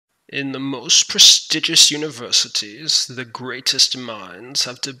In the most prestigious universities, the greatest minds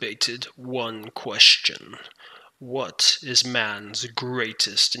have debated one question. What is man's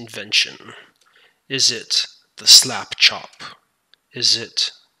greatest invention? Is it the slap chop? Is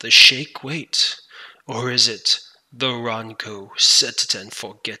it the shake weight? Or is it the Ronco set it and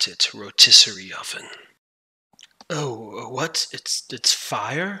forget it rotisserie oven? Oh, what? It's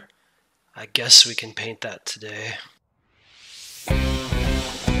fire? I guess we can paint that today.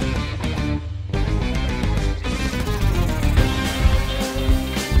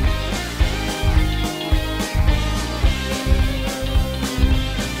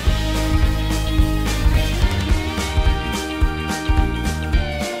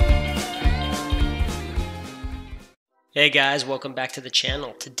 Hey guys, welcome back to the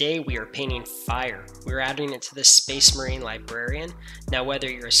channel. Today we are painting fire. We're adding it to the Space Marine Librarian. Now whether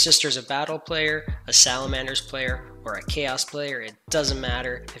you're a Sisters of Battle player, a Salamanders player, or a Chaos player, it doesn't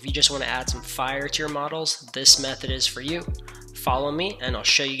matter. If you just want to add some fire to your models, this method is for you. Follow me and I'll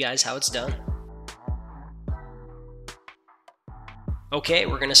show you guys how it's done. Okay,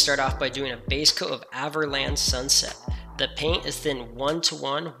 we're going to start off by doing a base coat of Averland Sunset. The paint is thin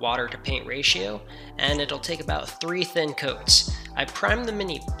 1:1 water to paint ratio, and it'll take about 3 thin coats. I primed the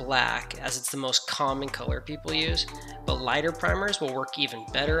Mini black as it's the most common color people use, but lighter primers will work even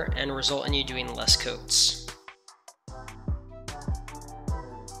better and result in you doing less coats.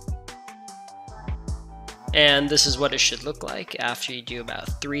 And this is what it should look like after you do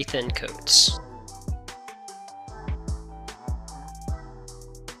about 3 thin coats.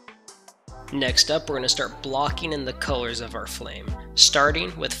 Next up, we're going to start blocking in the colors of our flame,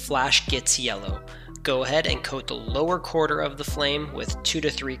 starting with Flash Gitz Yellow. Go ahead and coat the lower quarter of the flame with 2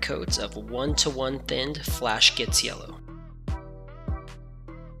 to 3 coats of 1:1 thinned Flash Gitz Yellow.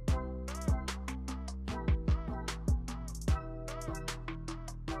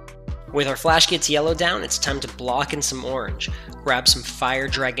 With our Flash Gitz Yellow down, it's time to block in some orange. Grab some Fire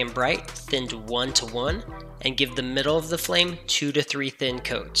Dragon Bright, thinned 1:1, and give the middle of the flame 2 to 3 thin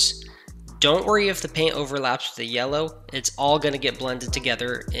coats. Don't worry if the paint overlaps with the yellow, it's all going to get blended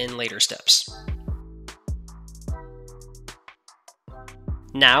together in later steps.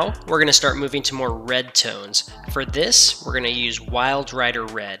 Now, we're going to start moving to more red tones. For this, we're going to use Wild Rider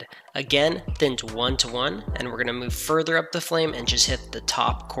Red. Again, thinned 1:1, and we're going to move further up the flame and just hit the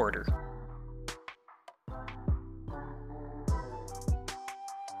top quarter.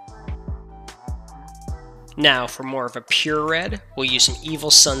 Now, for more of a pure red, we'll use some Evil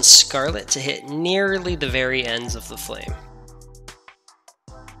Sunz Scarlet to hit nearly the very ends of the flame.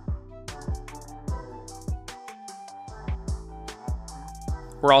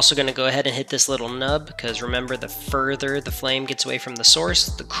 We're also going to go ahead and hit this little nub, because remember, the further the flame gets away from the source,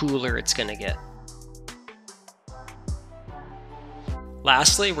 the cooler it's going to get.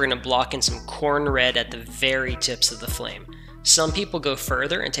 Lastly, we're going to block in some Khorne Red at the very tips of the flame. Some people go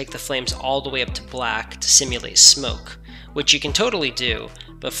further and take the flames all the way up to black to simulate smoke, which you can totally do,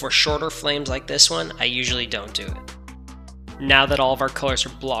 but for shorter flames like this one, I usually don't do it. Now that all of our colors are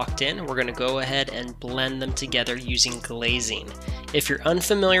blocked in, we're going to go ahead and blend them together using glazing. If you're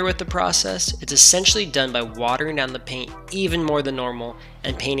unfamiliar with the process, it's essentially done by watering down the paint even more than normal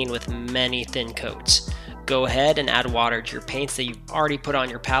and painting with many thin coats. Go ahead and add water to your paints that you've already put on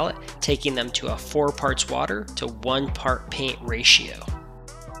your palette, taking them to a 4 parts water to 1 part paint ratio.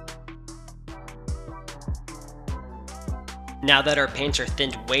 Now that our paints are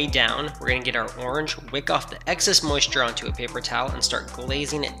thinned way down, we're going to get our orange, wick off the excess moisture onto a paper towel and start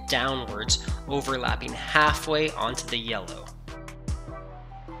glazing it downwards, overlapping halfway onto the yellow.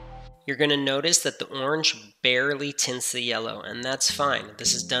 You're going to notice that the orange barely tints the yellow, and that's fine.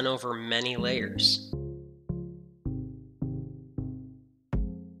 This is done over many layers.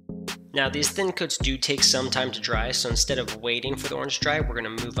 Now these thin coats do take some time to dry, so instead of waiting for the orange to dry, we're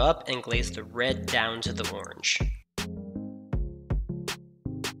going to move up and glaze the red down to the orange.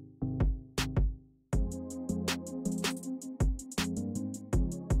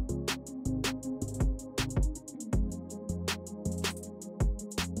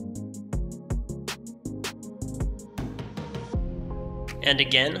 And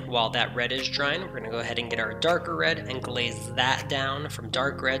again, while that red is drying, we're going to go ahead and get our darker red and glaze that down from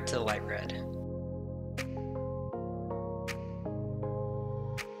dark red to light red.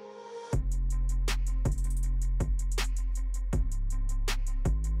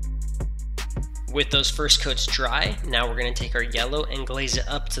 With those first coats dry, now we're going to take our yellow and glaze it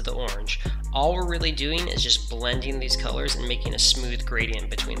up to the orange. All we're really doing is just blending these colors and making a smooth gradient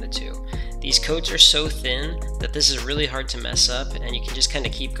between the two. These coats are so thin that this is really hard to mess up, and you can just kind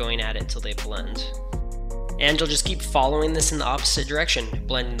of keep going at it till they blend. And you'll just keep following this in the opposite direction,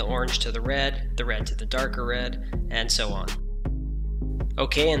 blending the orange to the red to the darker red, and so on.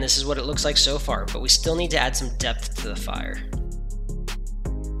 Okay, and this is what it looks like so far, but we still need to add some depth to the fire.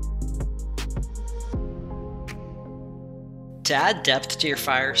 To add depth to your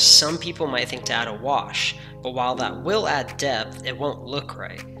fire, some people might think to add a wash, but while that will add depth, it won't look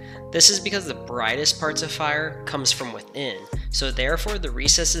right. This is because the brightest parts of fire comes from within, so therefore the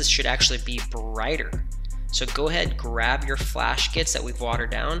recesses should actually be brighter. So go ahead, grab your flash Gitz that we've watered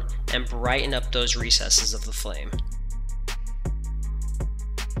down and brighten up those recesses of the flame.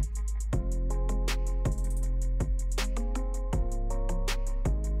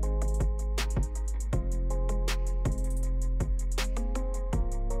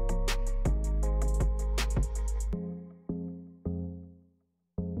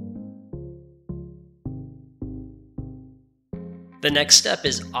 The next step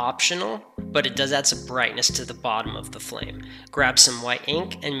is optional, but it does add some brightness to the bottom of the flame. Grab some white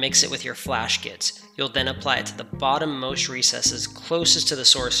ink and mix it with your flash Gitz. You'll then apply it to the bottom-most recesses closest to the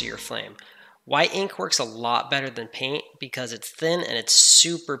source of your flame. White ink works a lot better than paint because it's thin and it's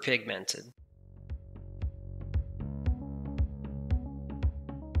super pigmented.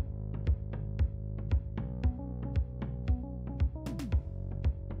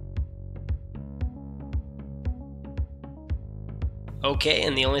 Okay,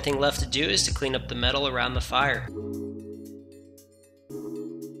 and the only thing left to do is to clean up the metal around the fire.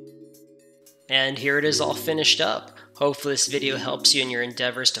 And here it is all finished up. Hopefully this video helps you in your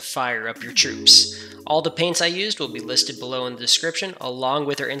endeavors to fire up your troops. All the paints I used will be listed below in the description, along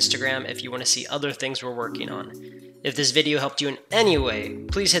with our Instagram if you want to see other things we're working on. If this video helped you in any way,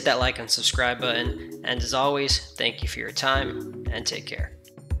 please hit that like and subscribe button. And as always, thank you for your time, and take care.